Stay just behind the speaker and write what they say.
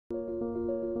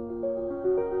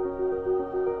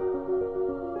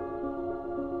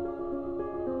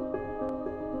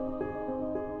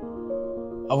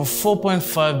Our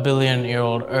 4.5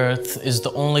 billion-year-old Earth is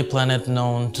the only planet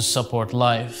known to support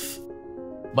life.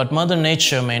 But Mother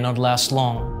Nature may not last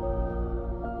long.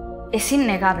 Es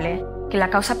innegable que la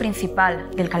causa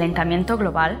principal del calentamiento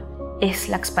global es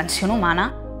la expansión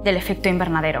humana del efecto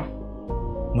invernadero.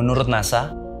 Menurut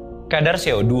NASA, kadar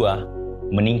CO2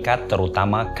 meningkat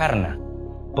terutama karena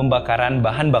pembakaran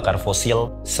bahan bakar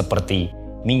fosil seperti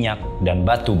minyak dan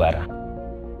batu bara.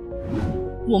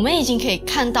 我们已经可以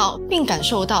看到并感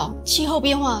受到气候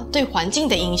变化对环境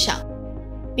的影响，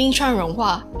冰川融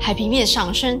化、海平面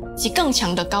上升及更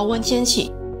强的高温天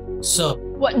气。So,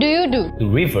 What do you do? To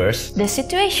reverse The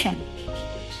situation.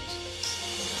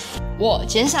 我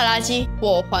减少垃圾，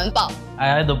我环保。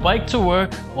 I either bike to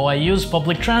work or I use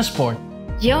public transport.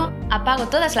 Yo apago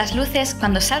todas las luces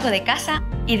cuando salgo de casa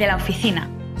y de la oficina.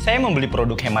 Saya membeli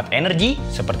produk hemat energi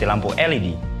seperti lampu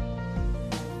LED.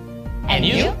 And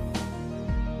you?